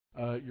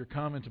your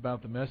comments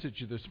about the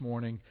message this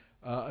morning,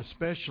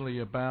 especially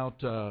about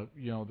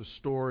the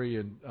story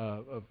and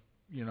of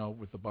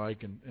with the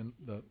bike and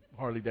the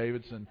Harley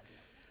Davidson.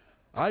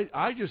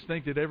 I just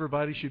think that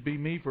everybody should be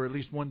me for at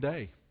least one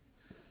day.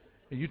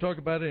 And you talk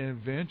about an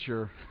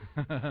adventure.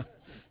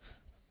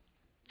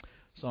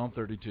 Psalm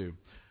 32.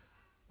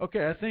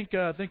 Okay, I think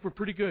we're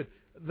pretty good.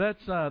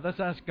 Let's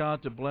ask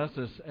God to bless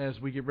us as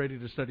we get ready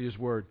to study His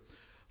Word.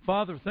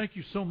 Father, thank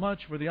you so much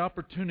for the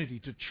opportunity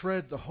to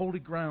tread the holy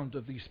ground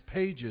of these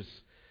pages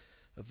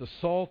of the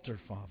Psalter,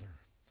 Father,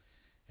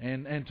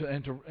 and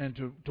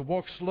to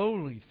walk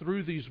slowly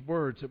through these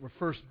words that were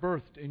first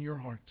birthed in your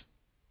heart.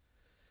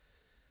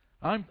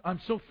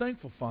 I'm so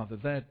thankful, Father,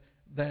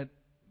 that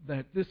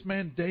this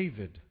man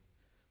David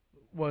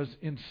was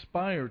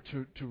inspired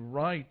to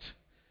write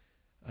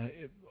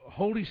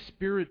Holy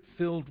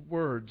Spirit-filled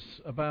words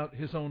about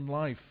his own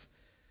life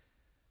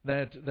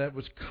that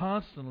was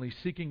constantly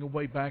seeking a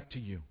way back to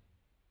you.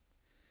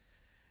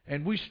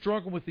 And we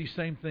struggle with these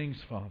same things,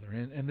 Father.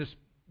 And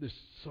this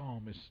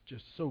psalm is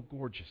just so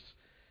gorgeous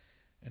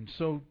and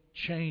so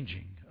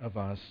changing of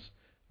us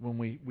when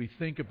we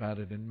think about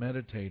it and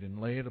meditate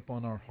and lay it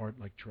upon our heart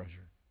like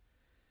treasure.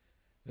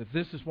 That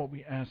this is what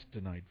we ask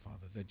tonight,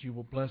 Father, that you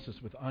will bless us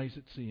with eyes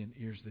that see and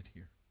ears that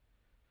hear.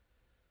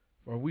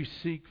 For we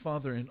seek,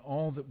 Father, in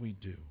all that we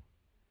do,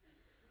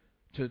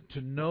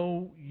 to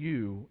know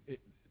you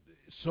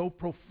so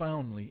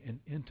profoundly and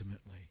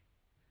intimately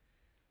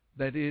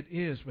that it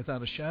is,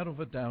 without a shadow of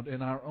a doubt,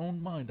 in our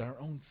own mind, our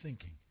own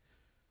thinking,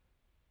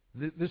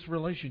 this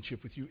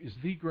relationship with you is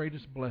the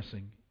greatest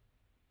blessing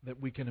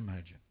that we can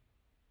imagine.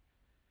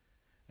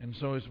 And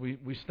so as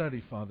we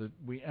study, Father,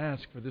 we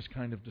ask for this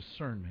kind of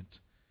discernment,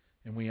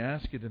 and we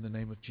ask it in the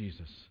name of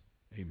Jesus.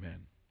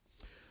 Amen.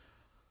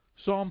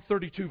 Psalm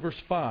 32, verse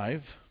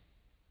 5,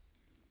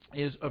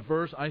 is a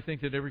verse I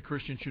think that every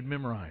Christian should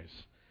memorize.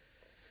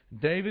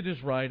 David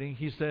is writing,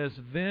 he says,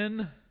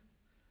 "Then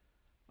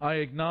I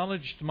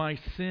acknowledged my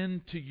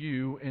sin to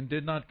you and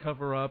did not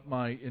cover up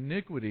my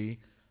iniquity.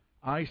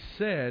 I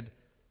said,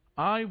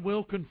 I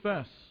will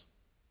confess.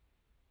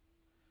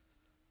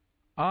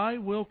 I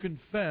will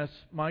confess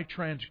my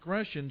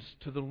transgressions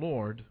to the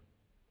Lord."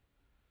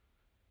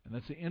 And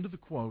that's the end of the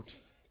quote.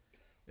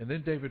 And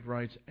then David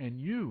writes, "And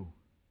you,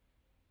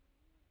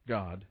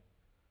 God,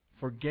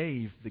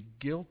 forgave the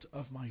guilt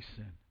of my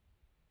sin."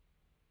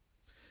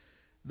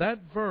 That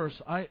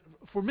verse,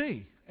 for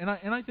me, and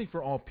I think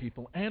for all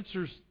people,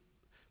 answers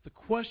the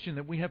question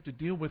that we have to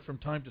deal with from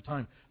time to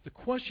time. The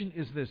question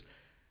is this: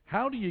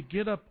 how do you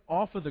get up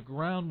off of the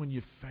ground when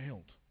you've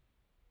failed?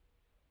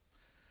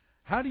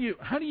 How do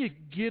you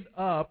get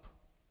up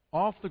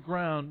off the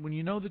ground when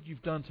you know that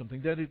you've done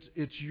something, that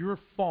it's your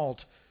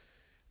fault,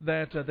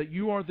 that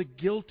you are the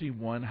guilty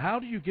one? How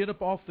do you get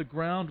up off the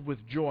ground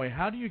with joy?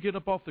 How do you get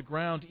up off the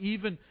ground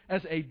even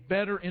as a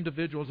better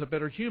individual, as a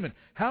better human?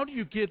 How do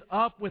you get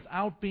up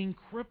without being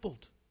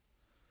crippled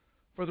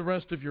for the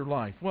rest of your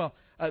life? Well,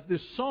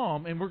 this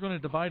psalm, and we're going to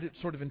divide it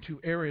sort of in two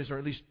areas, or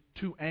at least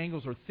two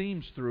angles or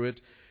themes through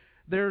it.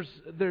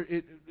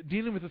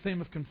 Dealing with the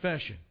theme of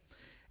confession.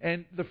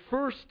 And the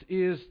first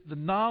is the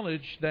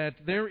knowledge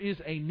that there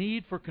is a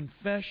need for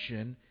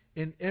confession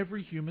in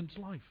every human's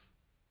life.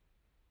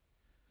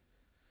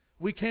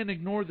 We can't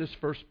ignore this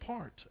first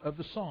part of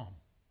the psalm.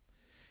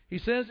 He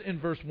says in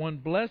verse 1,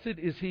 "Blessed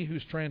is he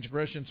whose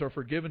transgressions are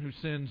forgiven, whose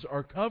sins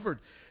are covered."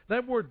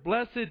 That word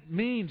blessed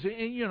means,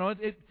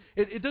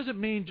 it doesn't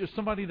mean just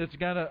somebody that's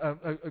got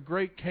a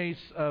great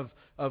case of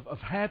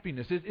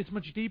happiness. It's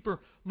much deeper,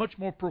 much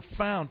more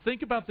profound.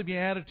 Think about the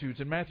Beatitudes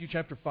in Matthew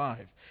chapter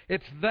 5.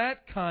 It's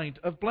that kind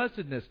of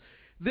blessedness.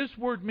 This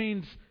word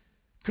means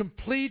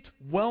complete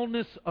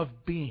wellness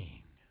of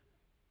being.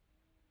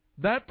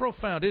 That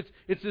profound.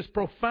 It's this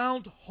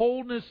profound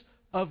wholeness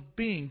of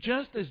being,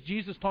 just as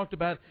Jesus talked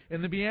about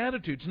in the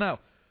Beatitudes. Now,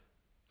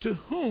 to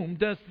whom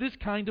does this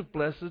kind of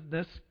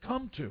blessedness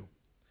come to?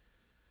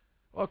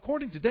 Well,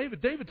 according to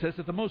David says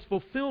that the most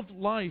fulfilled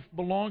life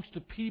belongs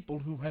to people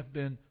who have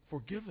been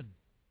forgiven.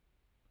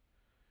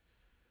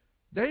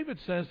 David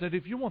says that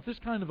if you want this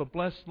kind of a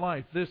blessed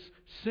life, this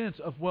sense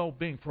of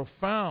well-being,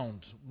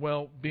 profound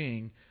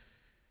well-being,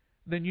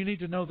 then you need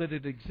to know that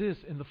it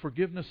exists in the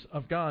forgiveness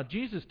of God.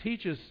 Jesus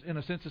teaches, in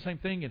a sense, the same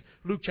thing in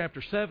Luke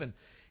chapter 7.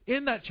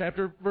 In that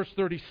chapter, verse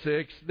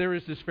 36, there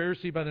is this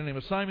Pharisee by the name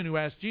of Simon who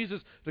asked Jesus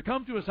to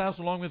come to his house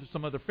along with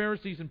some other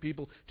Pharisees and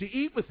people to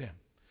eat with him.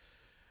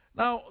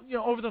 Now,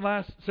 over the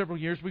last several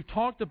years, we've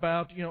talked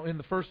about, in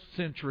the first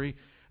century,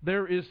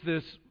 there is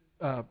this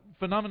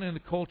phenomenon in the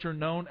culture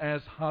known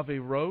as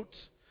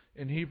Haverot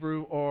in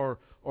Hebrew, or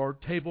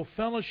table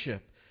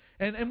fellowship.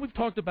 And we've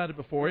talked about it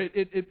before.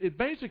 It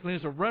basically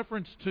is a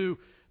reference to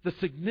the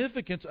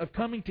significance of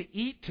coming to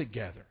eat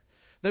together.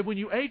 That when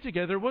you ate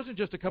together, it wasn't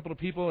just a couple of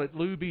people at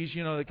Luby's,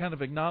 that kind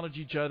of acknowledge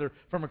each other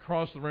from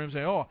across the room,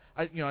 saying, "Oh,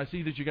 I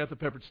see that you got the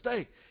peppered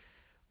steak."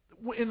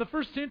 In the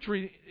first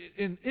century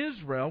in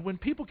Israel, when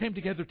people came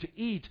together to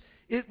eat,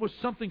 it was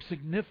something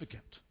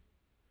significant.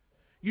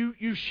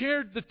 You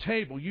shared the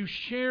table. You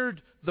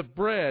shared the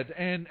bread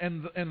and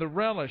the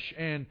relish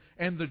and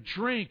the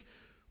drink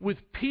with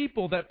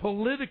people that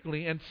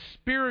politically and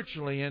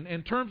spiritually and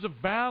in terms of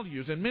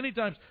values and many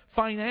times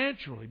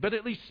financially, but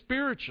at least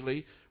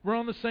spiritually, were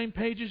on the same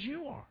page as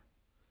you are.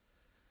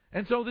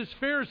 And so this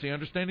Pharisee,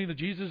 understanding that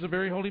Jesus is a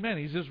very holy man,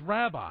 he's this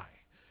rabbi,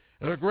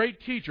 a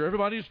great teacher,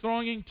 everybody's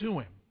thronging to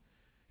him.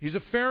 He's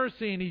a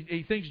Pharisee, and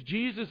he thinks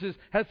Jesus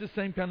has the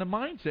same kind of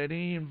mindset, and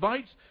he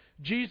invites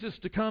Jesus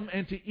to come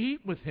and to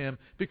eat with him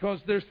because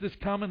there's this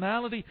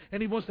commonality,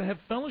 and he wants to have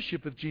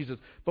fellowship with Jesus.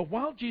 But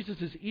while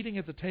Jesus is eating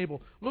at the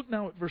table, look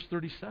now at verse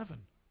 37.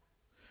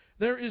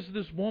 There is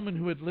this woman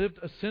who had lived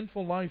a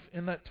sinful life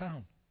in that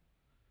town.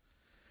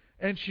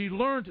 And she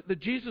learned that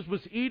Jesus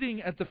was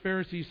eating at the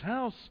Pharisee's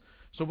house.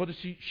 So what does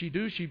she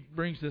do? She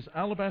brings this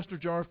alabaster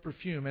jar of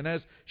perfume, and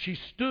as she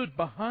stood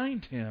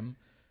behind him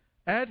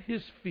at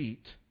his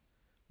feet,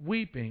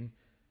 weeping,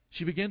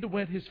 she began to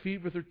wet his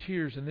feet with her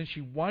tears, and then she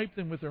wiped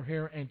them with her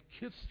hair and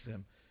kissed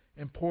them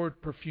and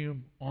poured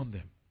perfume on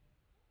them.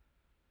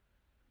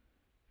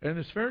 And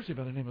this Pharisee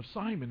by the name of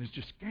Simon is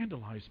just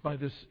scandalized by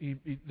this,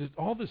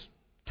 all this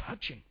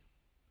touching.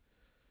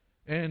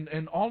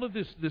 And all of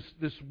this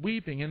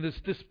weeping and this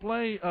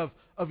display of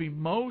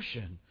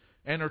emotion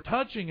and her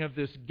touching of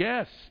this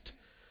guest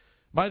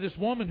by this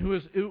woman who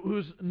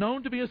is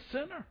known to be a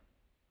sinner.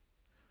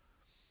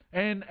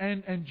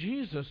 And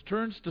Jesus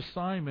turns to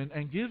Simon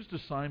and gives to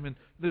Simon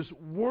this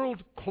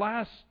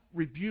world-class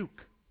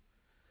rebuke.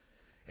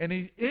 And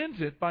he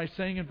ends it by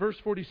saying in verse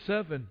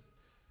 47,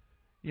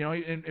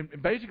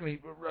 and basically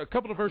a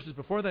couple of verses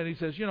before that, he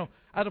says,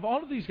 out of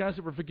all of these guys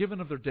that were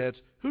forgiven of their debts,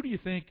 who do you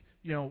think,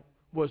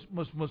 was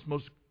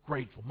most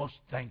grateful, most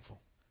thankful?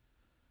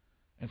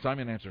 And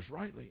Simon answers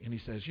rightly, and he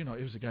says, it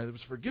was the guy that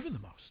was forgiven the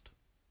most.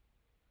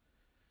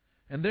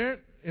 And there,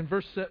 in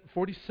verse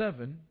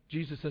 47,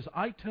 Jesus says,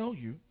 I tell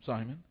you,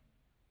 Simon,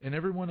 and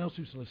everyone else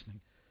who's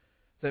listening,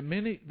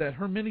 that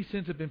her many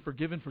sins have been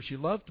forgiven, for she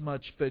loved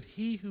much, but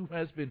he who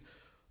has been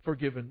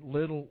forgiven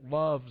little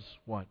loves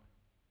what?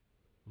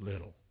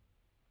 Little.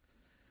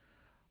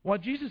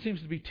 What Jesus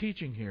seems to be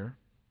teaching here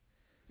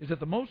is that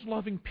the most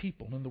loving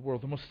people in the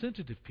world, the most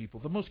sensitive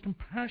people, the most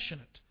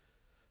compassionate,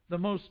 the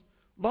most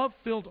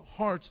love-filled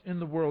hearts in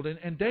the world,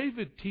 and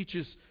David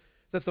teaches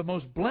that the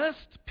most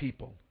blessed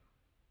people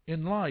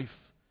in life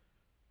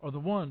are the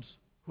ones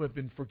who have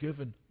been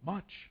forgiven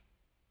much.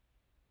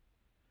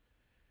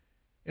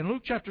 In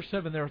Luke chapter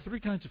 7, there are three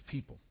kinds of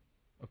people,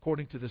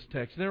 according to this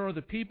text. There are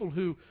the people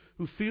who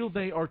feel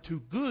they are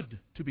too good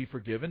to be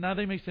forgiven. Now,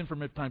 they may sin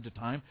from time to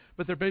time,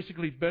 but they're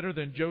basically better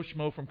than Joe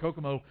Schmo from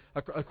Kokomo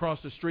across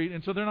the street,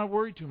 and so they're not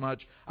worried too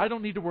much. I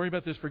don't need to worry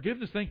about this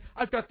forgiveness thing.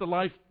 I've got the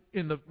life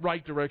in the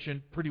right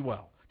direction pretty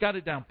well. Got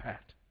it down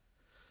pat.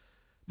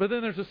 But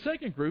then there's a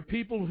second group,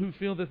 people who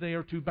feel that they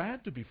are too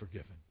bad to be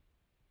forgiven.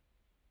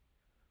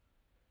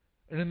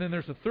 And then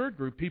there's a third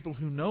group, people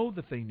who know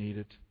that they need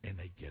it and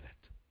they get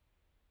it.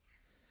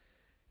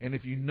 And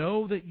if you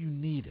know that you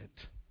need it,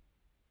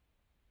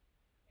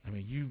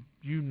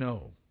 you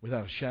know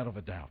without a shadow of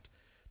a doubt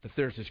that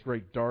there's this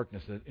great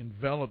darkness that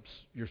envelops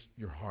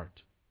your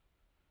heart.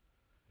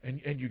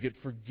 And you get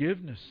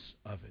forgiveness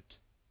of it.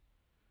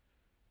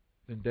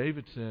 Then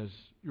David says,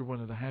 you're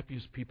one of the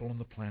happiest people on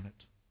the planet.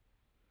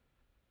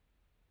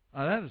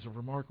 Now, that is a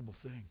remarkable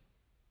thing.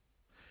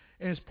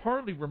 And it's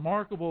partly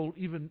remarkable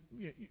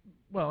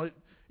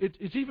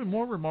it's even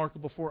more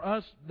remarkable for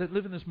us that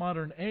live in this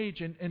modern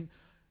age. And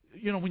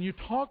when you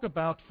talk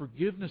about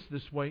forgiveness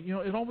this way,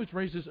 it always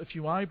raises a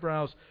few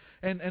eyebrows.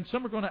 And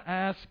some are going to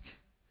ask,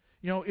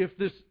 if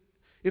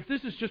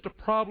this is just a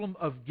problem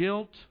of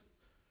guilt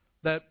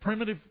that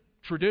primitive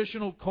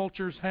traditional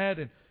cultures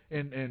had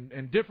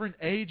in different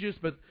ages,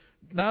 but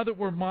now that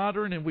we're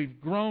modern and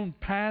we've grown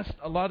past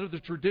a lot of the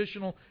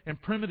traditional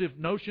and primitive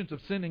notions of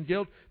sin and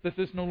guilt, that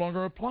this no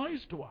longer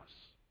applies to us.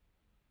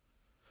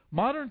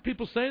 Modern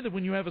people say that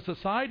when you have a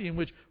society in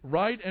which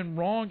right and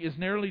wrong is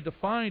narrowly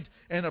defined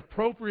and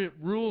appropriate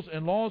rules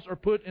and laws are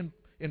put in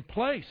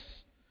place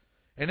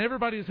and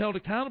everybody is held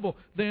accountable,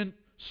 then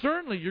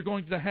certainly you're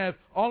going to have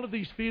all of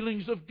these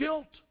feelings of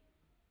guilt.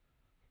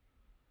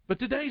 But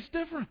today's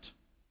different.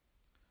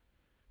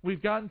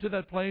 We've gotten to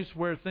that place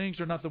where things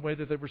are not the way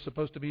that they were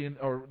supposed to be,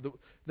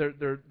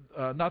 they're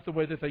not the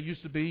way that they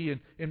used to be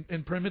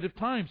in primitive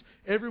times.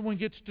 Everyone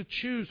gets to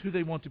choose who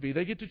they want to be.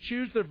 They get to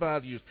choose their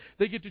values.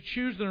 They get to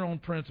choose their own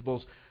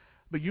principles.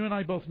 But you and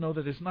I both know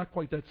that it's not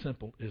quite that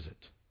simple, is it?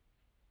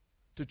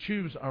 To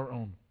choose our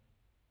own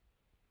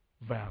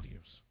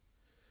values.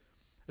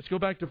 Let's go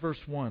back to verse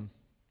 1.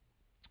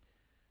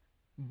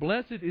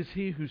 Blessed is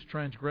he whose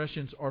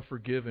transgressions are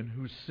forgiven,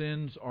 whose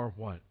sins are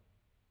what?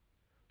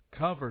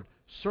 Covered.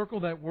 Circle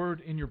that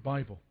word in your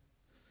Bible.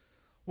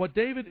 What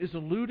David is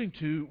alluding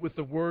to with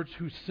the words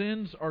whose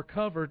sins are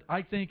covered,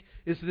 I think,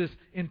 is this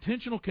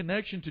intentional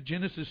connection to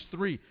Genesis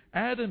 3.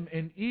 Adam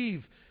and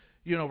Eve,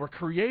 were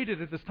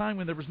created at this time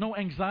when there was no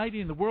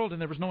anxiety in the world,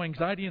 and there was no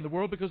anxiety in the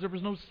world because there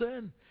was no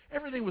sin.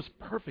 Everything was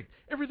perfect.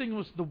 Everything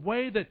was the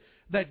way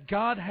that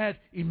God had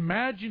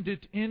imagined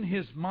it in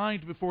His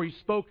mind before He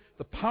spoke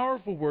the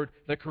powerful word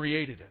that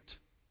created it.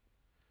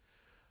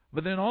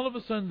 But then all of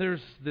a sudden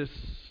there's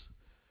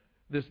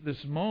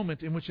this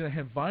moment in which they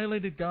have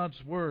violated God's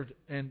word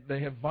and they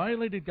have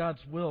violated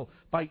God's will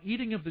by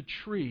eating of the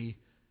tree.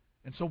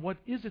 And so what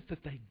is it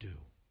that they do?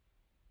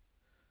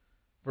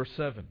 Verse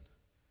 7,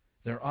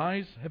 their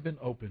eyes have been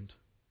opened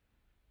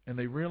and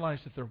they realize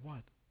that they're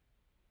what?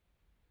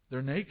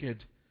 They're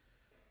naked.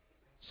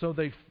 So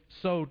they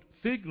sewed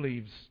fig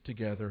leaves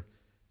together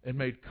and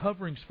made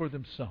coverings for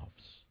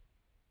themselves.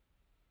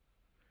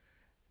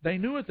 They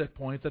knew at that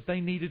point that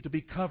they needed to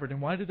be covered.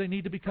 And why did they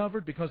need to be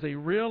covered? Because they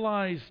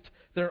realized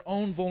their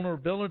own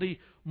vulnerability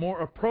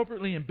more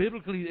appropriately and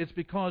biblically. It's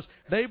because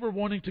they were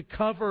wanting to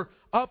cover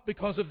up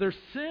because of their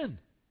sin.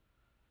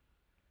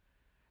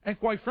 And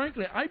quite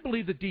frankly, I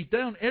believe that deep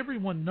down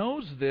everyone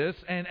knows this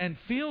and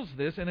feels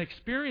this and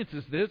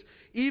experiences this,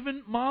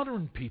 even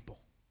modern people.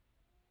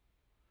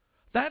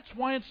 That's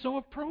why it's so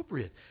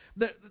appropriate.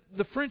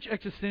 The French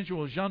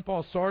existentialist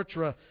Jean-Paul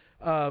Sartre,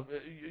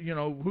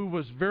 who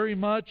was very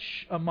much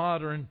a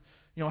modern,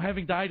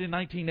 having died in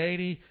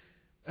 1980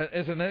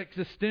 as an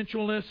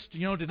existentialist,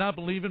 did not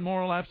believe in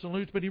moral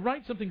absolutes, but he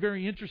writes something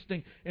very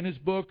interesting in his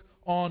book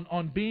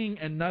on being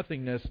and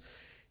nothingness.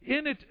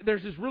 In it,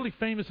 there's this really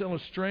famous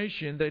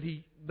illustration that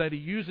he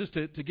uses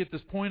to get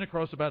this point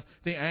across about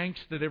the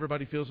angst that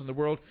everybody feels in the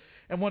world.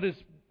 And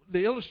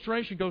the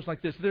illustration goes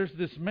like this. There's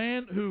this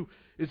man who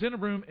is in a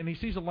room and he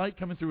sees a light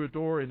coming through a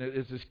door and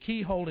it's this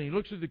keyhole, and he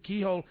looks through the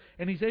keyhole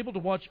and he's able to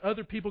watch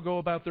other people go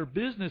about their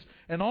business,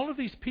 and all of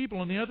these people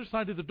on the other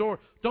side of the door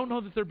don't know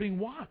that they're being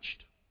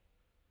watched.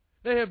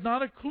 They have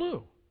not a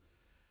clue.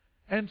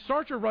 And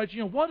Sartre writes,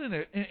 what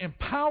an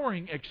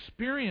empowering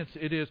experience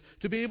it is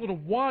to be able to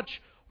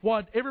watch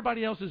what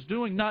everybody else is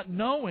doing, not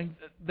knowing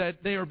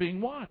that they are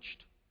being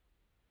watched.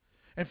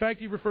 In fact,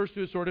 he refers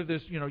to it as sort of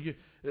this,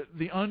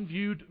 the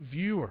unviewed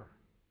viewer.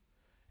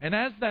 And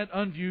as that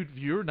unviewed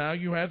viewer, now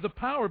you have the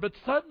power. But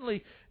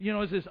suddenly,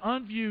 as this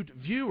unviewed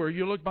viewer,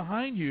 you look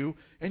behind you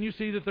and you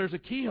see that there's a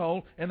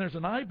keyhole and there's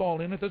an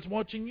eyeball in it that's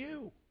watching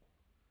you.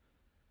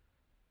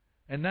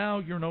 And now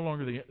you're no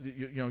longer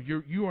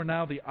you are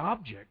now the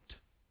object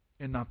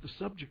and not the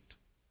subject.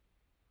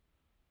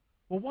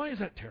 Well, why is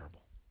that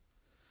terrible?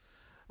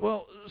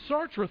 Well,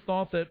 Sartre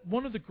thought that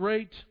one of the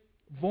great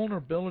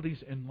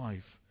vulnerabilities in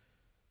life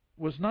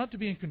was not to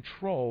be in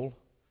control,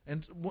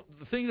 and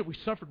the thing that we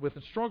suffered with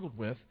and struggled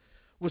with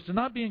was to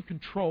not be in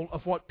control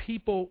of what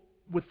people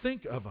would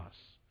think of us.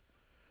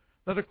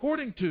 That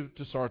according to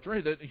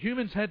Sartre, that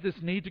humans had this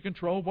need to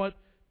control what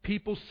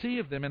people see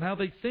of them and how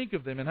they think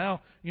of them and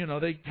how,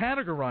 they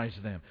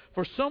categorize them.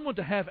 For someone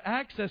to have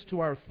access to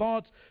our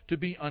thoughts, to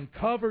be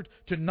uncovered,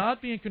 to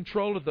not be in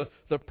control of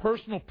the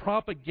personal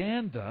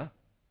propaganda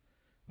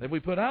that we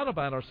put out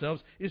about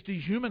ourselves is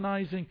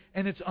dehumanizing,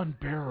 and it's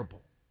unbearable.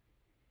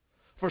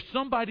 For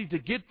somebody to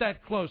get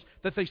that close,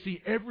 that they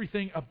see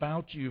everything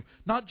about you,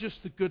 not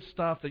just the good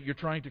stuff that you're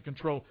trying to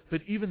control,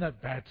 but even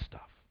that bad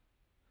stuff.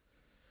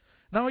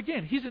 Now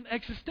again, he's an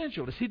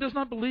existentialist. He does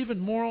not believe in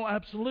moral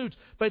absolutes,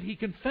 but he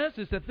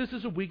confesses that this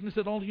is a weakness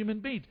that all human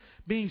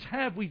beings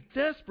have. We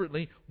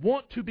desperately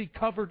want to be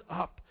covered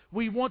up.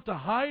 We want to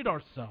hide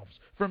ourselves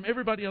from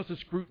everybody else's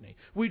scrutiny.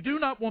 We do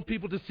not want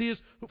people to see us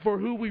for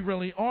who we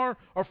really are,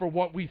 or for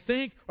what we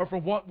think, or for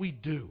what we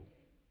do.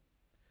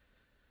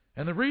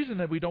 And the reason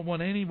that we don't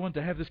want anyone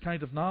to have this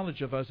kind of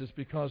knowledge of us is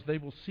because they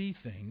will see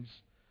things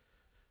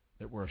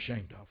that we're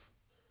ashamed of.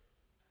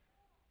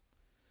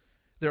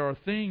 There are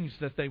things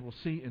that they will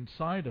see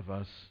inside of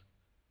us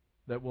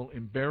that will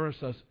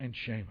embarrass us and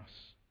shame us.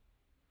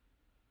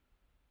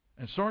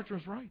 And Sartre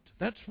is right.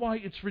 That's why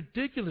it's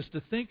ridiculous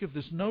to think of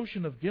this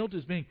notion of guilt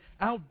as being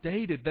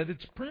outdated, that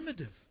it's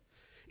primitive.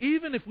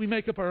 Even if we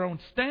make up our own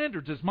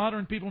standards, as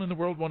modern people in the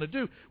world want to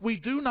do, we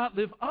do not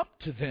live up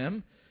to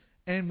them,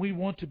 and we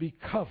want to be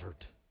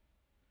covered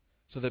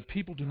so that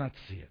people do not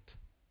see it.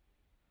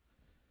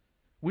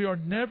 We are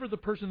never the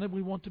person that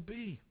we want to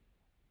be.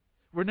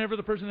 We're never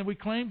the person that we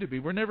claim to be.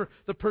 We're never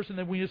the person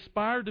that we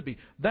aspire to be.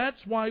 That's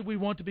why we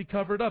want to be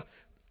covered up.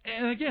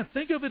 And again,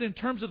 think of it in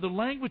terms of the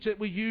language that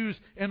we use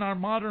in our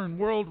modern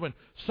world when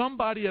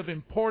somebody of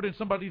importance,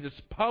 somebody that's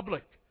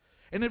public,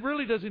 and it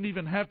really doesn't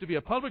even have to be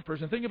a public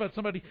person. Think about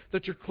somebody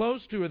that you're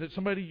close to or that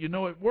somebody you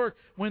know at work.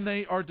 When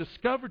they are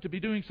discovered to be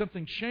doing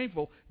something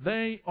shameful,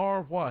 they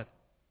are what?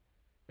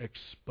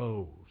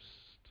 Exposed.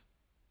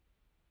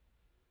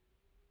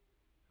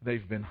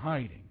 They've been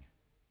hiding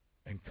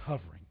and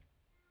covering,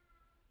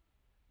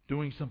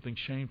 doing something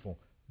shameful.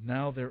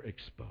 Now they're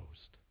exposed.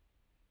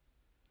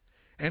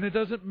 And it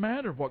doesn't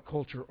matter what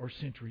culture or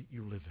century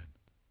you live in.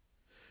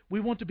 We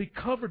want to be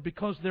covered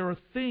because there are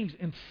things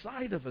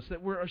inside of us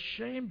that we're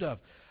ashamed of.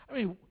 I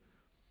mean,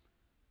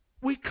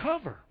 we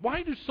cover.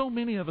 Why do so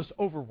many of us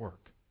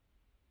overwork?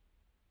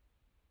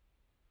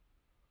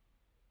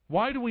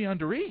 Why do we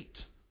undereat,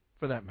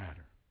 for that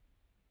matter?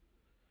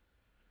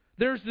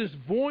 There's this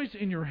voice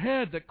in your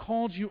head that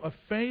calls you a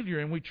failure,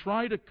 and we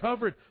try to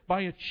cover it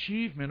by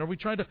achievement, or we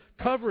try to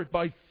cover it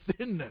by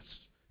thinness.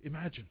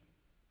 Imagine.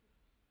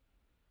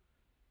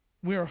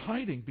 We are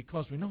hiding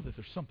because we know that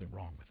there's something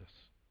wrong with us.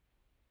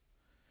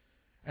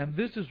 And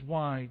this is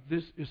why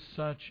this is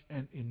such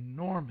an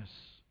enormous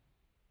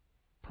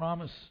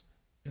promise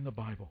in the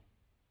Bible.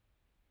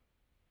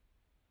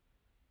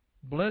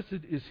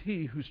 Blessed is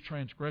he whose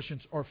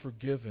transgressions are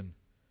forgiven,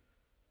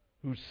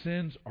 whose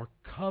sins are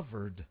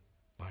covered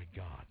by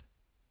God.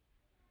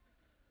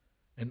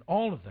 And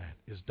all of that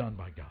is done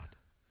by God.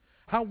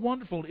 How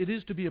wonderful it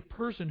is to be a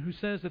person who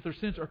says that their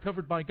sins are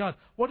covered by God.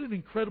 What an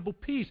incredible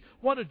peace.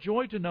 What a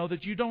joy to know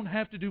that you don't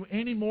have to do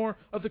any more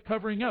of the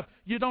covering up.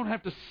 You don't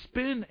have to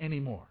spin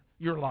anymore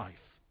your life.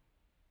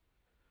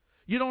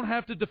 You don't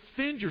have to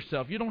defend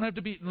yourself. You don't have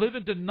to live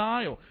in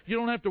denial. You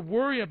don't have to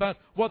worry about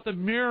what the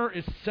mirror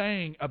is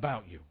saying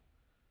about you.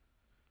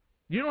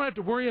 You don't have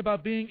to worry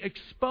about being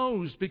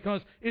exposed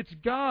because it's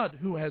God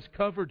who has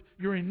covered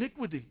your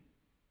iniquity.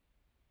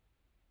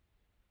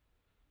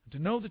 To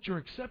know that you're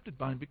accepted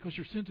by Him because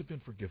your sins have been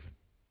forgiven.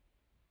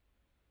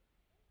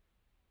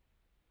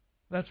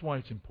 That's why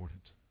it's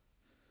important.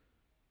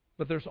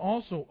 But there's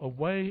also a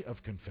way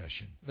of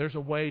confession. There's a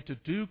way to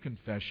do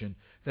confession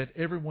that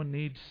everyone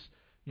needs.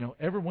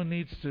 Everyone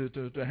needs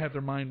to have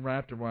their mind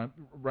wrapped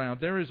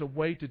around. There is a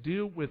way to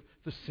deal with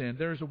the sin.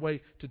 There is a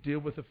way to deal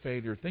with the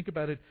failure. Think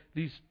about it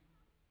these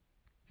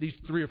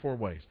 3 or 4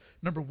 ways.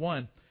 Number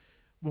one,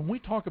 when we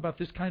talk about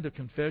this kind of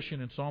confession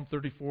in Psalm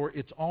 34,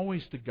 it's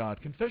always to God.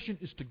 Confession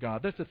is to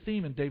God. That's a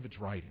theme in David's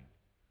writing.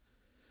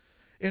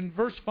 In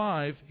verse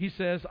 5, he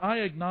says, I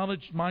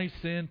acknowledged my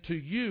sin to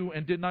you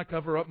and did not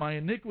cover up my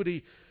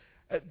iniquity.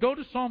 Go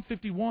to Psalm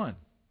 51,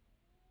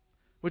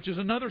 which is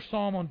another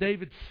psalm on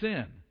David's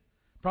sin.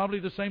 Probably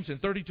the same sin.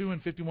 32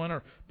 and 51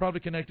 are probably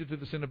connected to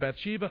the sin of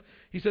Bathsheba.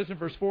 He says in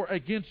verse 4,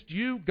 against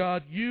you,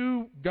 God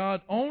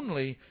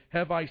only,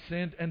 have I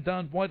sinned and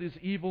done what is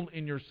evil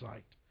in your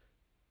sight.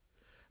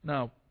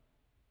 Now,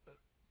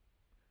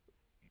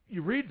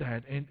 you read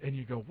that and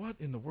you go, what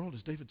in the world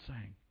is David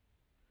saying?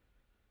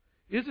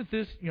 Isn't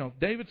this,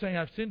 David saying,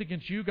 I've sinned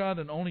against you, God,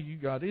 and only you,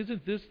 God.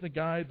 Isn't this the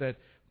guy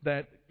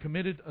that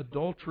committed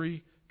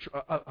adultery,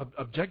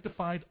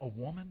 objectified a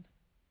woman,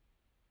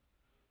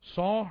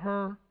 saw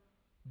her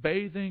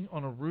bathing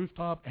on a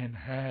rooftop and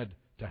had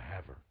to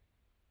have her,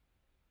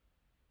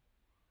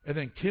 and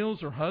then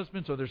kills her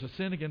husband? So there's a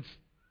sin against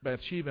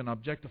Bathsheba and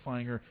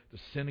objectifying her, to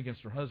sin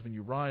against her husband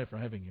Uriah for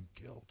having him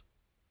killed.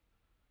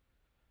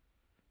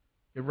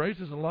 It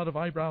raises a lot of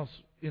eyebrows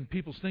in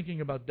people's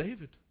thinking about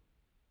David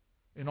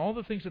and all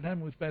the things that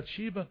happened with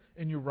Bathsheba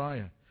and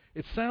Uriah.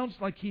 It sounds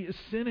like he is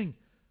sinning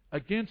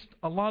against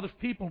a lot of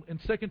people in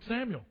 2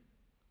 Samuel.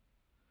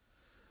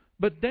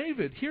 But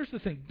David, here's the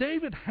thing,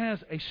 David has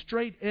a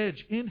straight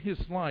edge in his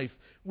life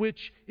which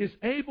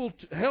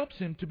helps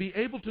him to be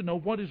able to know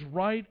what is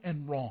right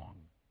and wrong.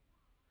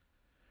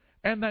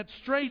 And that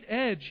straight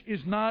edge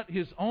is not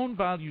his own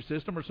value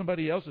system or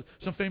somebody else's,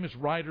 some famous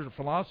writers or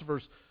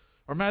philosophers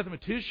or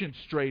mathematicians'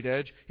 straight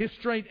edge. His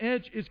straight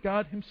edge is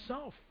God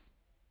Himself.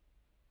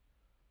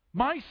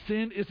 My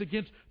sin is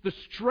against the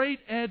straight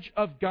edge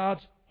of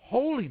God's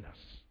holiness.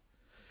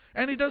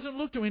 And he doesn't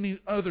look to any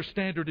other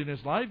standard in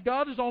his life.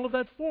 God is all of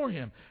that for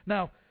him.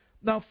 Now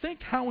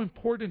think how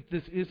important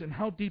this is and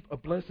how deep a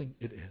blessing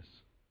it is.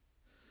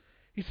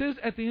 He says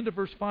at the end of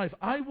verse 5,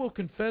 I will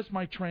confess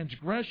my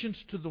transgressions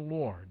to the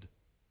Lord,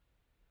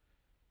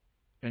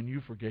 and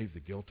you forgave the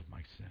guilt of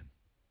my sin.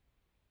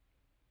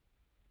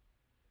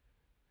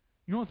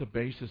 You know what the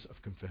basis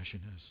of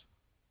confession is?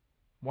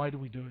 Why do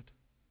we do it?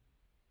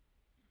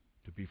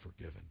 To be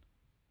forgiven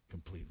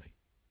completely.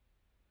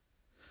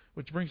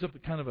 Which brings up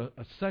kind of a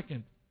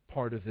second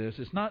part of this.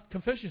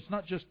 Confession is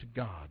not just to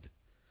God,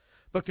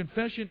 but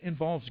confession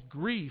involves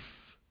grief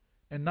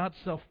and not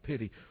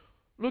self-pity.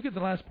 Look at the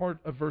last part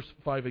of verse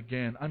 5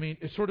 again. I mean,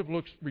 it sort of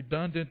looks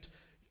redundant.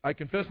 I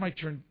confess my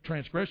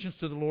transgressions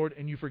to the Lord,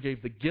 and you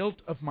forgave the guilt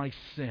of my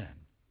sin.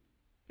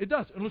 It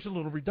does. It looks a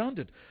little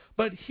redundant.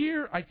 But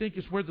here, I think,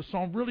 is where the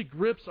psalm really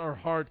grips our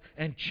heart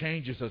and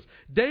changes us.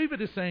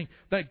 David is saying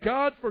that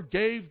God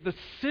forgave the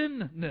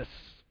sinness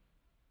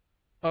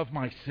of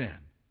my sin.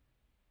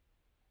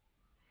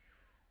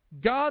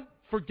 God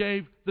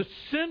forgave the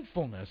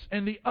sinfulness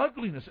and the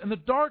ugliness and the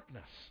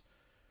darkness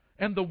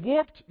and the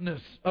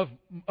warpedness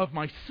of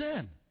my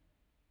sin.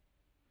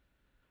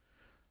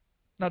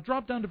 Now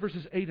drop down to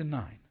verses 8 and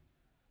 9.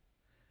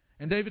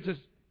 And David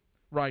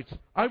writes,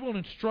 I will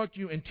instruct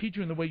you and teach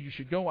you in the way you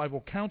should go. I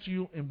will counsel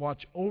you and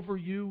watch over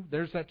you.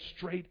 There's that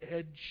straight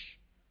edge.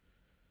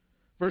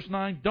 Verse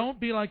 9, don't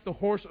be like the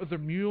horse or the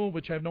mule,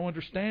 which have no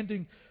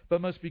understanding,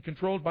 but must be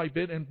controlled by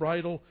bit and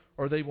bridle,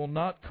 or they will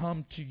not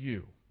come to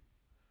you.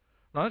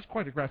 Now that's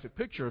quite a graphic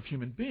picture of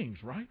human beings,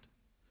 right?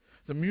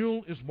 The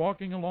mule is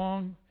walking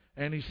along,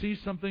 and he sees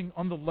something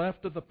on the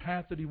left of the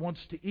path that he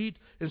wants to eat,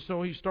 and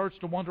so he starts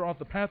to wander off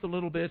the path a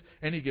little bit,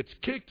 and he gets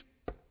kicked,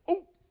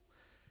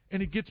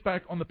 and he gets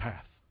back on the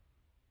path.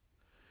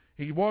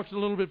 He walks a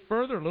little bit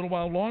further, a little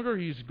while longer,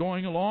 he's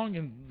going along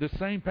in the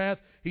same path,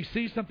 he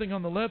sees something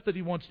on the left that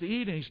he wants to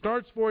eat, and he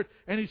starts for it,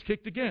 and he's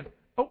kicked again.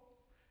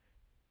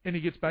 And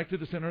he gets back to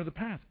the center of the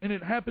path. And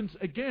it happens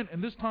again,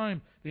 and this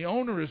time the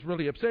owner is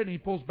really upset, and he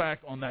pulls back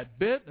on that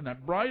bit and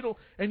that bridle,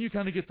 and you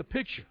kind of get the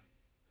picture.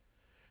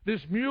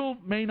 This mule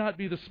may not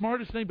be the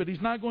smartest thing, but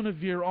he's not going to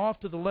veer off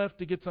to the left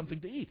to get something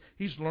to eat.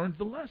 He's learned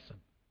the lesson.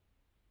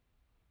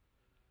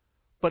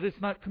 But it's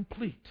not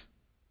complete.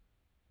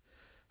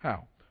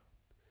 How?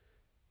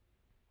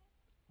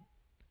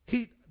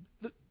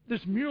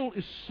 This mule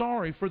is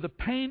sorry for the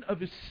pain of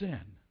his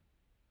sin.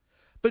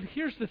 But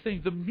here's the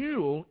thing. The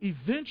mule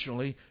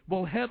eventually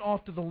will head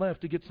off to the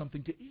left to get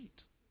something to eat.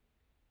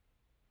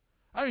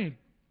 I mean,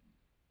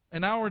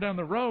 an hour down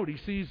the road, he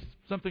sees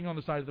something on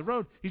the side of the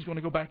road. He's going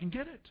to go back and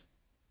get it.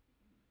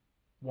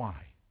 Why?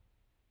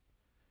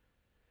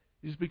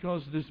 It's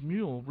because this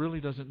mule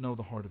really doesn't know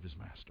the heart of his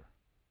master.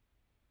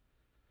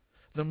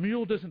 The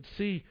mule doesn't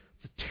see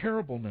the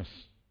terribleness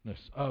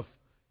of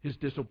his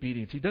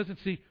disobedience. He doesn't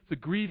see the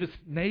grievous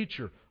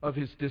nature of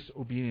his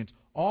disobedience.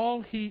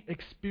 All he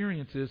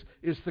experiences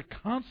is the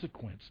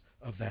consequence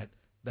of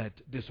that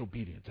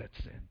disobedience, that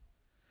sin.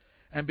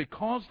 And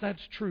because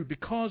that's true,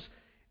 because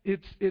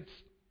it's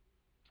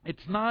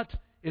not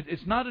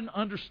an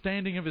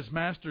understanding of his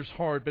master's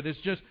heart, but it's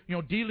just,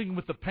 dealing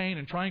with the pain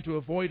and trying to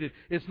avoid it.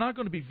 It's not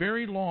going to be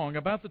very long,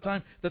 about the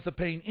time that the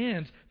pain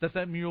ends,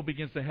 that mule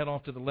begins to head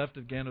off to the left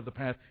again of the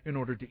path in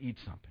order to eat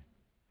something.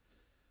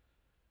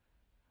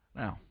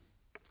 Now,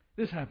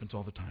 this happens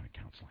all the time in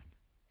counseling.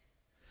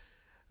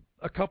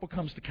 A couple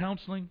comes to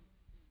counseling.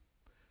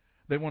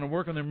 They want to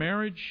work on their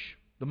marriage.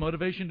 The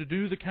motivation to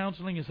do the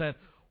counseling is that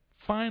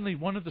finally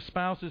one of the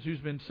spouses who's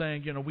been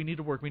saying, we need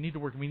to work, we need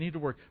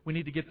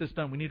to get this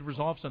done, we need to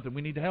resolve something,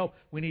 we need help.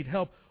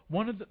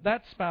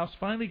 That spouse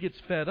finally gets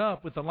fed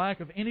up with the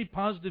lack of any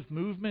positive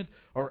movement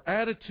or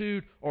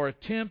attitude or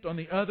attempt on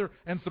the other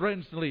and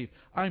threatens to leave.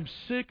 I'm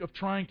sick of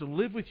trying to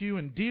live with you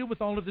and deal with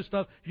all of this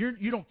stuff.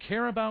 You don't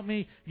care about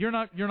me. You're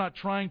not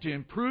trying to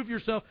improve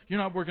yourself. You're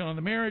not working on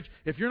the marriage.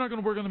 If you're not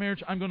going to work on the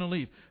marriage, I'm going to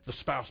leave. The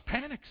spouse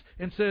panics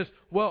and says,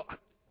 well,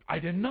 I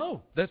didn't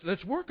know.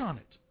 Let's work on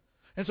it.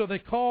 And so they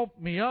call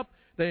me up.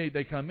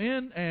 They come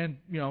in, and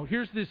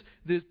here's this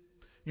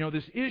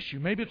issue.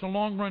 Maybe it's a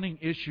long-running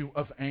issue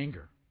of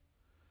anger.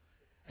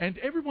 And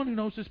everyone who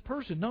knows this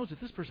person knows that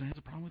this person has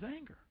a problem with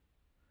anger.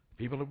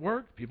 People at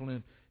work, people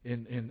in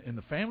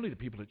the family, the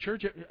people at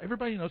church,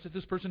 everybody knows that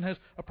this person has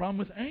a problem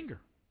with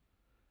anger.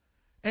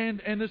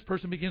 And this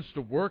person begins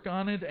to work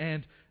on it,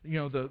 and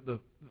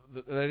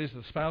that is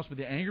the spouse with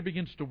the anger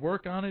begins to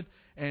work on it,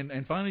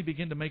 and finally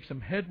begin to make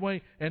some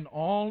headway, and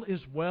all is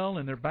well,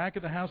 and they're back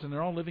at the house, and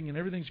they're all living, and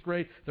everything's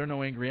great. There are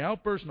no angry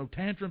outbursts, no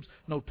tantrums,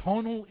 no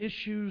tonal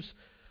issues,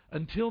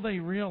 until they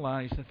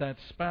realize that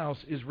spouse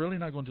is really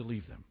not going to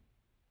leave them.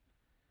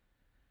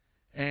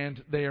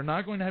 And they are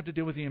not going to have to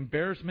deal with the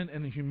embarrassment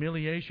and the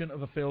humiliation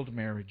of a failed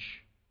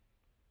marriage.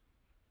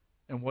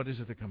 And what is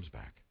it that comes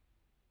back?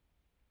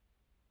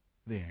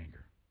 The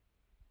anger.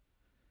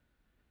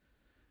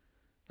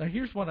 Now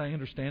here's what I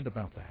understand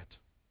about that.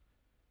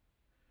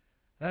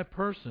 That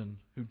person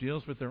who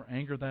deals with their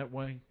anger that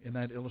way, in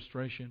that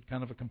illustration,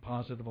 kind of a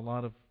composite of a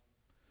lot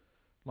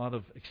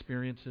of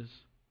experiences,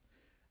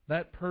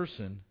 that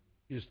person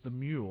is the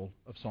mule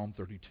of Psalm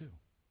 32.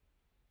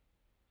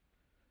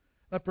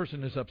 That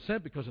person is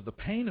upset because of the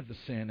pain of the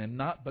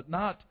sin, but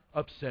not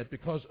upset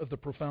because of the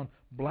profound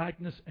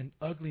blackness and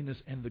ugliness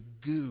and the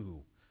goo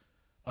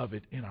of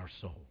it in our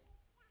soul.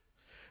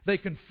 They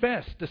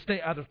confess to stay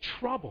out of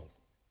trouble,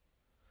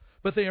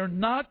 but they are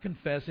not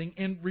confessing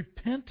in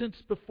repentance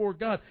before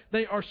God.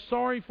 They are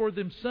sorry for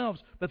themselves,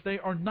 but they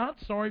are not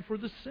sorry for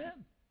the sin.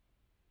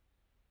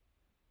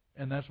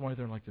 And that's why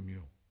they're like the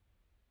mule.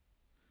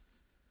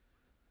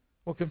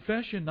 Well,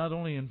 confession not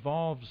only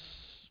involves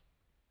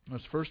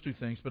those first two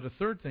things, but a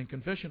third thing,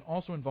 confession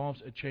also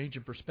involves a change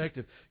in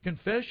perspective.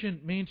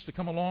 Confession means to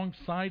come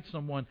alongside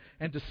someone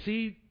and to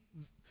see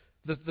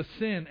the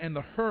sin and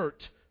the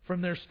hurt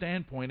from their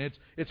standpoint.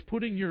 It's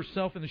putting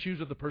yourself in the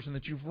shoes of the person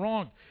that you've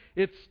wronged.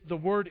 It's the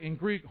word in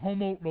Greek,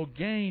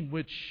 homologein,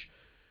 which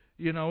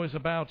is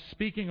about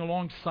speaking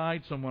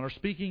alongside someone or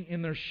speaking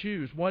in their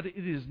shoes. What it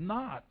is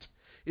not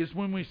is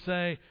when we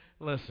say,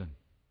 listen,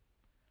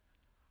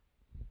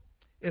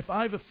 if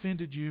I've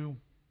offended you,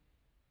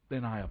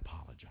 then I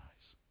apologize.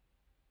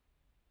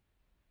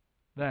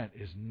 That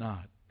is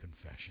not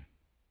confession.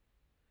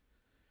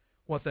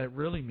 What that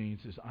really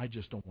means is I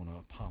just don't want to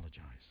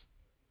apologize.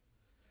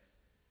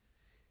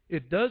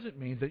 It doesn't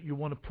mean that you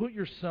want to put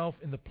yourself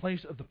in the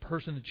place of the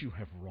person that you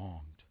have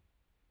wronged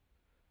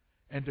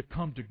and to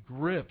come to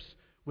grips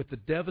with the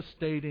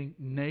devastating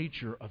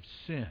nature of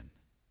sin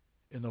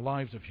in the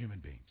lives of human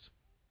beings.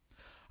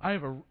 I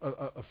have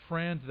a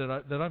friend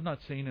that I've not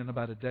seen in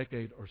about a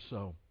decade or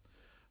so,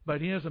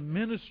 but he has a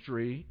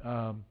ministry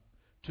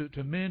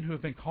to men who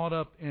have been caught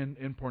up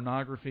in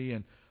pornography,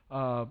 and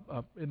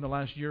in the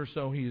last year or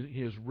so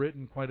he has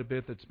written quite a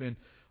bit that's been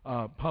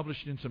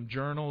published in some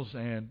journals,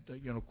 and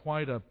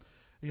quite a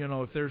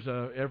if there's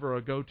ever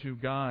a go-to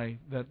guy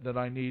that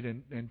I need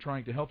in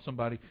trying to help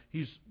somebody,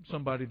 he's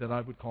somebody that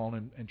I would call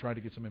and try to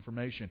get some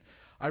information.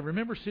 I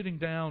remember sitting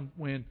down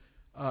when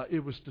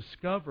it was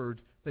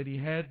discovered that he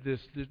had this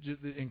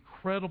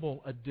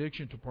incredible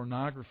addiction to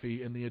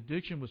pornography, and the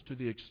addiction was to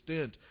the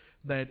extent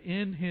that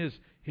in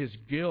his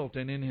guilt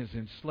and in his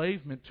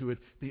enslavement to it,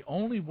 the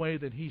only way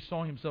that he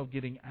saw himself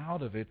getting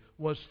out of it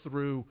was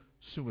through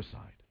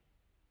suicide.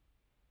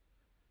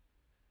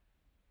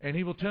 And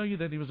he will tell you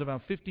that he was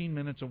about 15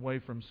 minutes away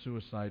from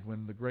suicide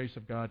when the grace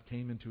of God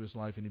came into his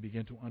life and he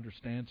began to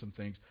understand some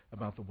things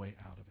about the way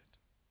out of it.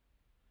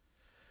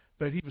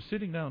 But he was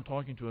sitting down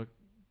talking to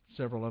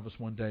several of us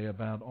one day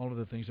about all of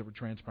the things that were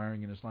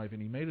transpiring in his life, and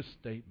he made a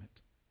statement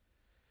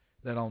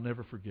that I'll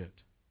never forget.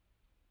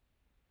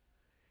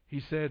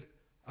 He said,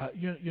 I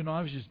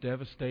was just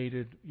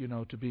devastated,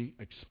 to be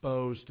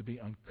exposed, to be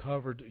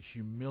uncovered,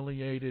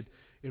 humiliated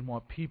in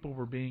what people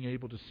were being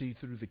able to see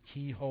through the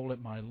keyhole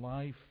at my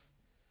life.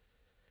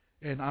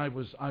 And I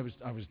was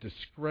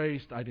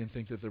disgraced. I didn't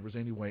think that there was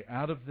any way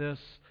out of this.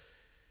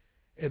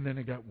 And then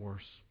it got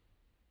worse.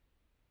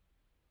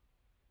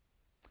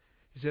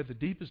 He said, the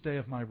deepest day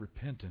of my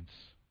repentance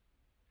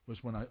was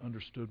when I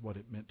understood what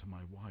it meant to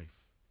my wife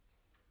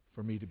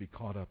for me to be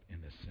caught up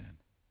in this sin.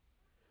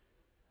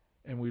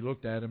 And we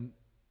looked at him,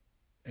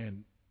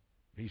 and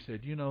he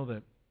said,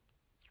 that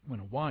when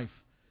a wife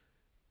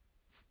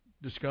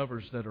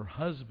discovers that her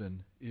husband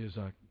is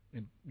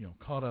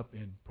caught up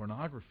in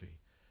pornography,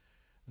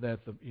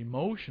 that the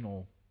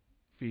emotional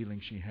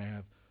feelings she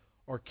has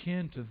are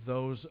kin to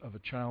those of a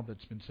child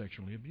that's been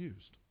sexually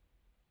abused.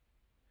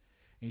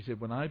 And he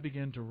said, when I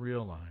began to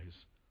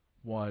realize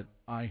what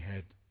I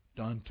had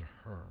done to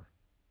her,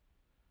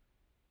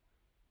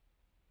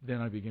 then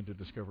I began to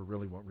discover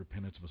really what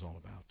repentance was all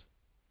about.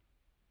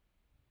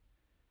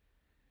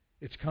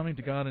 It's coming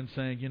to God and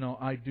saying,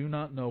 I do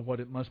not know what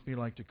it must be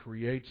like to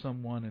create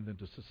someone and then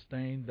to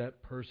sustain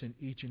that person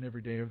each and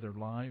every day of their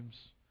lives,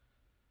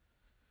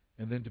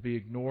 and then to be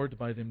ignored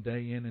by them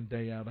day in and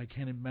day out. I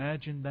can't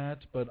imagine that,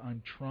 but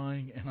I'm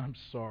trying, and I'm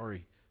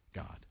sorry,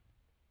 God.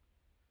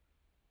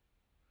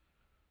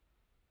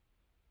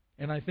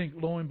 And I think,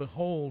 lo and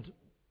behold,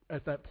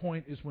 at that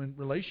point is when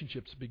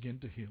relationships begin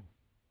to heal.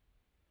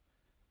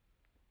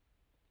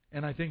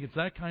 And I think it's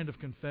that kind of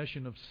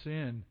confession of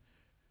sin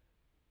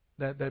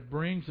that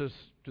brings us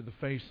to the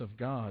face of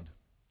God.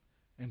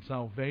 And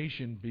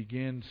salvation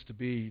begins to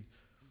be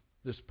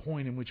this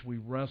point in which we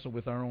wrestle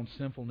with our own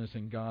sinfulness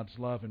and God's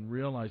love, and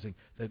realizing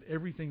that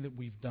everything that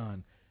we've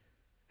done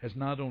has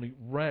not only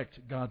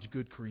wrecked God's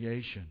good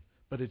creation,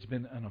 but it's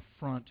been an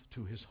affront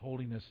to His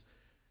holiness,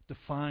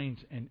 defined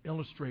and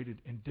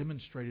illustrated and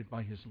demonstrated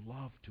by His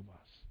love to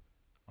us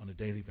on a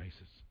daily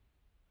basis.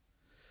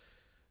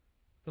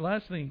 The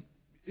last thing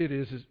it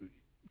is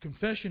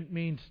confession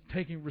means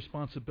taking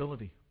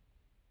responsibility.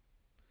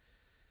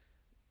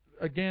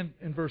 Again,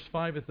 in verse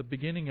 5 at the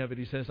beginning of it,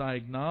 he says, I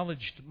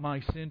acknowledged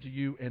my sin to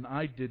you, and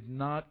I did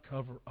not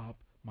cover up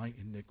my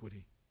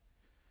iniquity.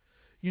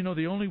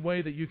 The only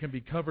way that you can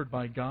be covered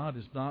by God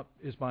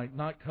is by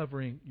not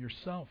covering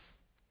yourself.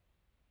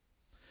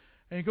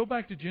 And go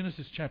back to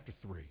Genesis chapter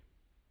 3.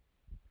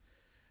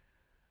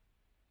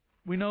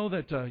 We know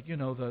that that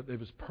it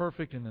was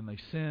perfect, and then they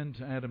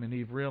sinned. Adam and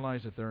Eve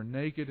realized that they're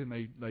naked, and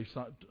they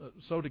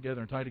sew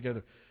together and tie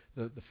together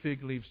the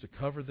fig leaves to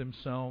cover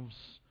themselves.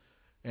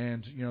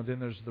 And then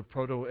there's the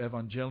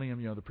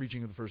proto-evangelium, the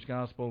preaching of the first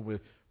gospel,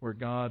 where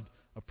God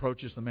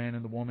approaches the man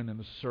and the woman and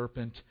the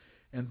serpent.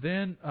 And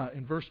then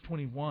in verse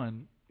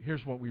 21,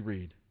 here's what we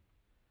read.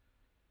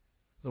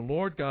 The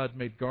Lord God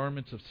made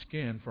garments of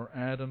skin for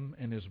Adam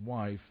and his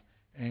wife,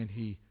 and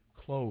He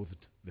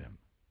clothed them.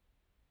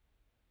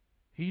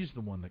 He's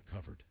the one that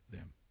covered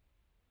them.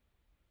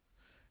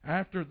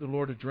 After the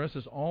Lord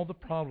addresses all the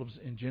problems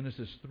in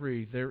Genesis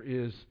 3, there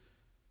is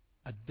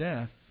a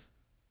death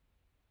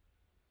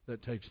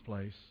that takes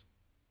place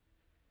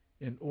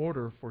in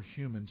order for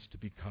humans to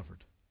be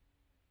covered.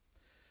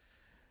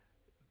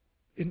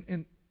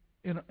 In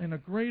a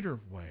greater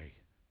way,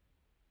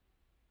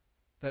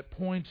 that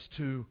points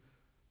to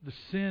the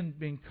sin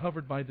being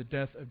covered by the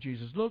death of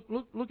Jesus.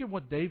 Look at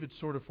what David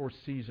sort of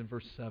foresees in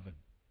verse 7.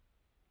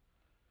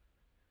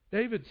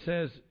 David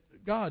says,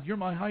 God, you're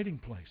my hiding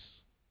place.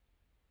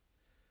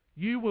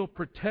 You will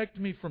protect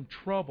me from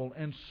trouble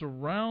and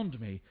surround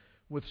me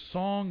with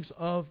songs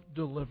of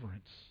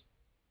deliverance.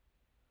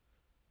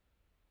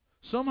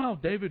 Somehow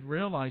David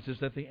realizes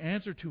that the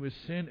answer to his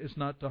sin is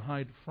not to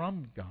hide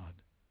from God,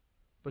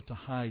 but to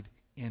hide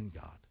in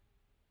God.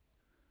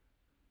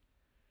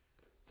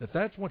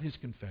 That's what his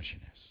confession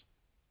is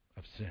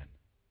of sin.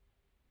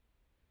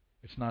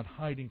 It's not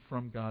hiding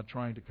from God,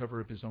 trying to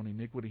cover up his own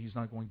iniquity. He's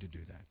not going to do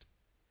that.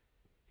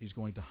 He's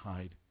going to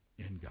hide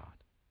in God.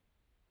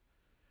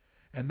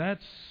 And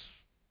that's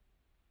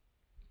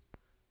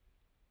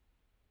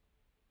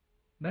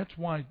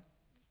why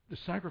the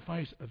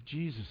sacrifice of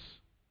Jesus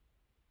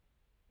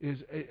is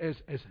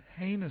as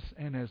heinous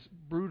and as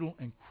brutal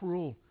and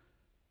cruel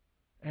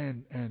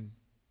and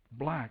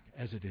black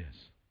as it is.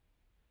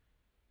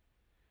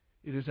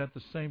 It is at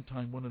the same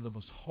time one of the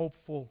most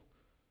hopeful,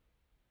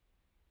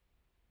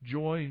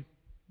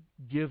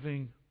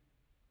 joy-giving,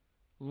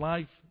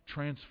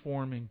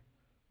 life-transforming,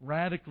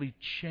 radically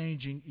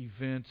changing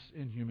events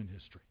in human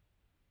history.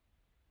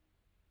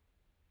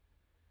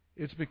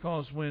 It's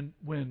because when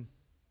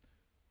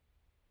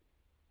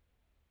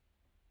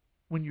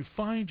when you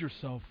find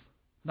yourself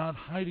not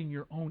hiding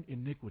your own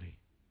iniquity,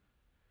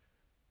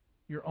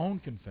 your own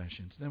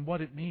confessions, then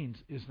what it means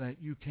is that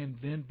you can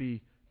then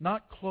be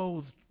not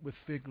clothed with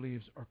fig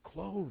leaves or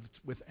clothed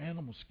with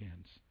animal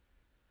skins.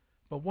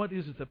 But what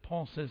is it that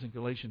Paul says in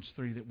Galatians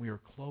 3 that we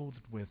are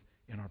clothed with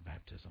in our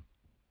baptism?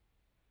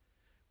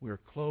 We are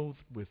clothed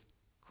with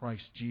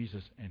Christ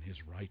Jesus and His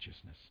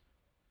righteousness.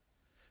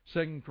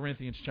 2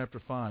 Corinthians chapter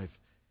 5,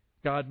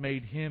 God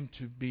made Him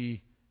to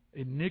be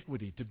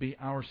iniquity, to be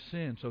our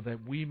sin, so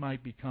that we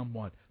might become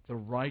what? The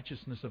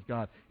righteousness of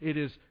God. It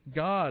is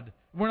God.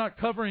 We're not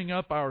covering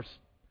up our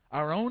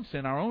own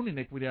sin, our own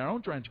iniquity, our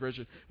own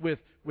transgression with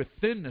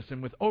thinness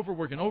and with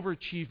overwork and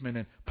overachievement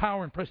and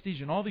power and prestige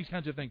and all these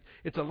kinds of things.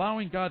 It's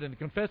allowing God and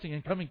confessing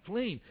and coming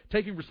clean,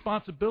 taking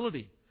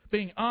responsibility,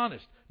 being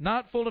honest,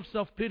 not full of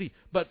self-pity,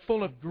 but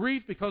full of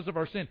grief because of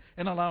our sin,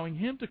 and allowing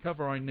Him to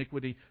cover our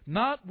iniquity,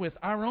 not with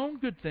our own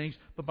good things,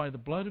 but by the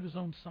blood of His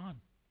own Son.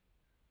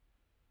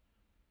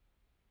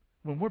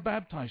 When we're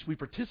baptized, we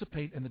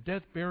participate in the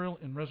death, burial,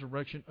 and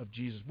resurrection of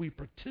Jesus. We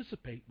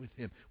participate with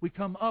Him. We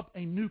come up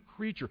a new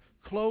creature,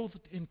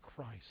 clothed in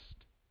Christ.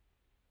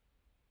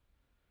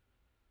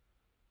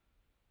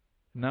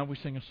 Now we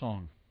sing a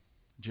song.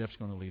 Jeff's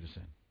going to lead us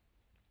in.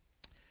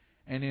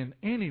 And in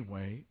any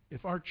way,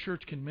 if our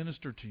church can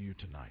minister to you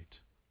tonight,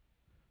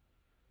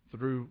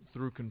 through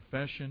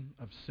confession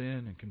of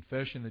sin and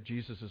confession that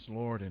Jesus is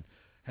Lord and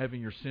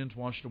having your sins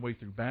washed away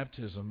through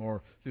baptism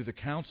or through the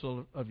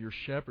counsel of your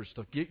shepherds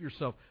to get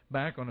yourself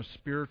back on a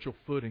spiritual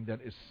footing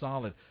that is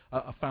solid,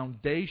 a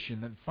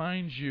foundation that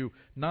finds you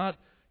not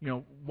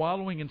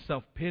wallowing in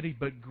self-pity,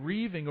 but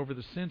grieving over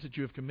the sins that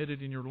you have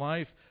committed in your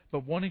life,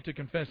 but wanting to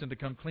confess and to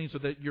come clean so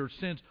that your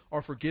sins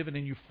are forgiven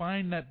and you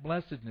find that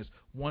blessedness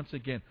once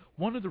again.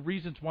 One of the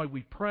reasons why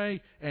we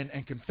pray and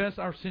confess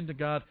our sin to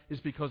God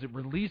is because it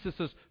releases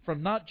us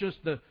from not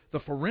just the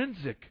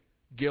forensic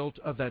guilt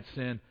of that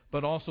sin,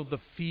 but also the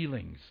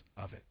feelings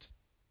of it.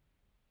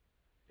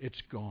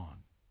 It's gone.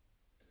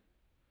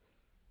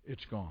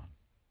 It's gone.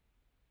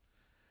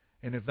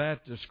 And if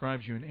that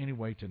describes you in any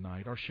way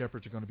tonight, our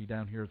shepherds are going to be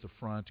down here at the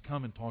front.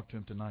 Come and talk to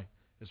Him tonight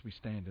as we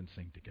stand and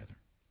sing together.